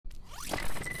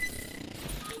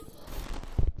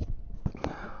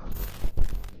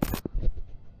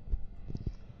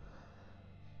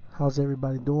How's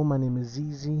everybody doing? My name is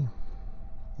ZeeZee,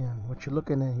 and what you're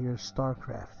looking at here is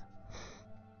Starcraft.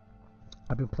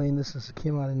 I've been playing this since it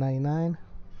came out in '99,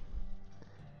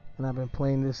 and I've been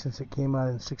playing this since it came out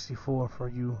in '64 for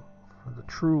the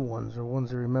true ones, or ones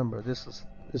that remember. This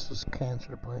was cancer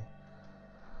to play.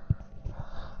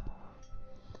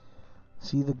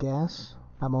 See the gas?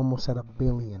 I'm almost at 1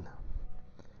 billion.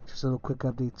 Just a little quick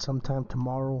update. Sometime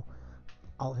tomorrow,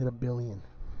 I'll hit 1 billion.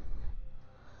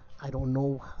 I don't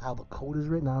know how the code is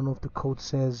written. I don't know if the code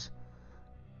says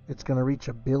it's going to reach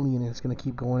 1 billion and it's going to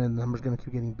keep going and the number's going to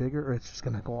keep getting bigger, or it's just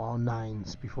going to go all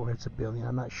nines before it hits 1 billion.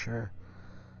 I'm not sure.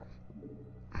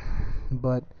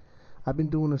 But I've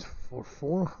been doing this for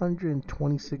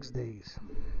 426 days.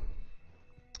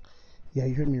 Yeah,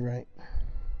 you heard me right.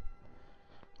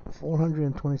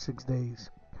 426 days.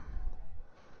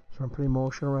 So I'm pretty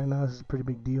emotional right now. This is a pretty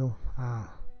big deal.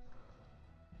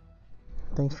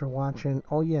 Thanks for watching.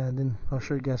 Oh yeah, and then I'll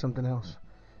show you guys something else.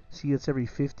 See, it's every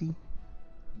 50.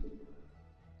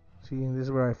 See, and this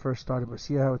is where I first started, but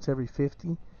see how it's every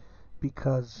 50?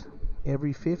 Because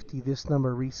every 50, this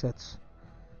number resets.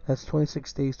 That's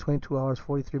 26 days, 22 hours,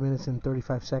 43 minutes, and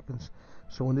 35 seconds.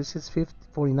 So when this hits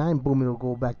 49, boom, it'll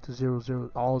go back to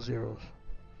 00, all zeros.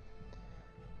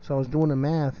 So I was doing the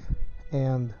math,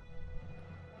 and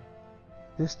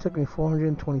this took me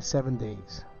 427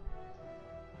 days.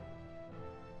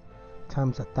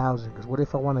 Times 1,000, because what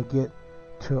if I want to get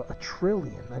to 1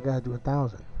 trillion? I gotta do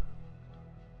 1,000.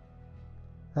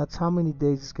 That's how many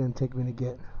days it's gonna take me to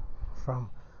get from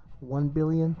 1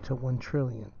 billion to 1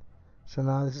 trillion. So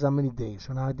now this is how many days.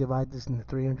 So now I divide this into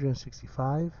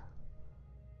 365.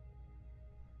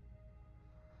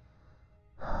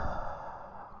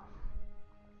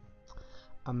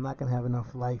 I'm not gonna have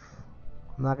enough life.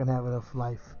 I'm not gonna have enough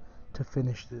life to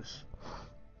finish this.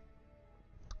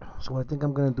 So what I think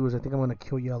I'm going to do is I think I'm going to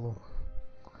kill yellow.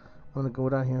 I'm going to go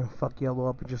down here and fuck yellow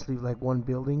up and just leave like one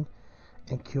building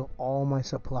and kill all my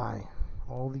supply.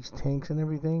 All these tanks and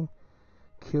everything.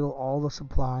 Kill all the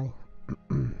supply.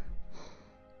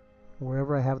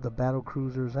 Wherever I have the battle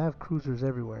cruisers. I have cruisers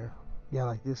everywhere. Yeah,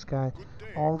 like this guy.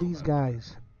 All these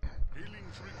guys.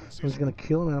 I'm just going to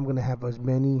kill them, and I'm going to have as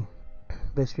many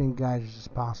Vespene Gas as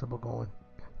possible going.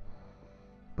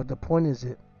 But the point is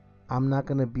that I'm not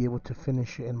going to be able to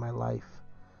finish it in my life.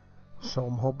 So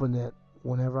I'm hoping that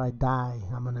whenever I die,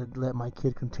 I'm going to let my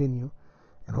kid continue.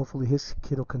 And hopefully his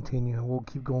kid will continue. And we'll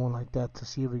keep going like that to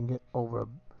see if we can get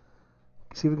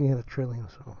see if we can hit 1 trillion.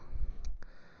 So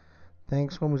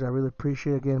thanks, homies. I really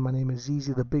appreciate it. Again, my name is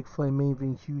ZeeZee, the Big Flame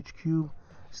Main Huge Cube.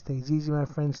 Stay ZeeZee, my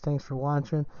friends. Thanks for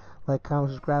watching. Like,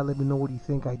 comment, subscribe. Let me know what you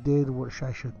think I did, what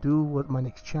I should do, what my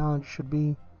next challenge should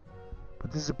be.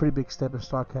 But this is a pretty big step in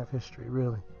Starcraft history,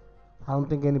 really. I don't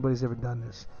think anybody's ever done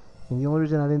this. And the only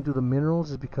reason I didn't do the minerals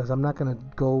is because I'm not going to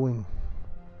go and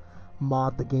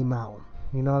mod the game out.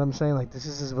 You know what I'm saying? Like, this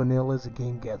is as vanilla as the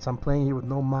game gets. I'm playing here with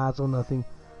no mods or nothing.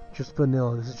 Just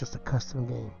vanilla. This is just a custom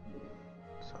game.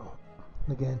 So,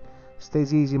 again, stay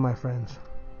ZeeZee, my friends.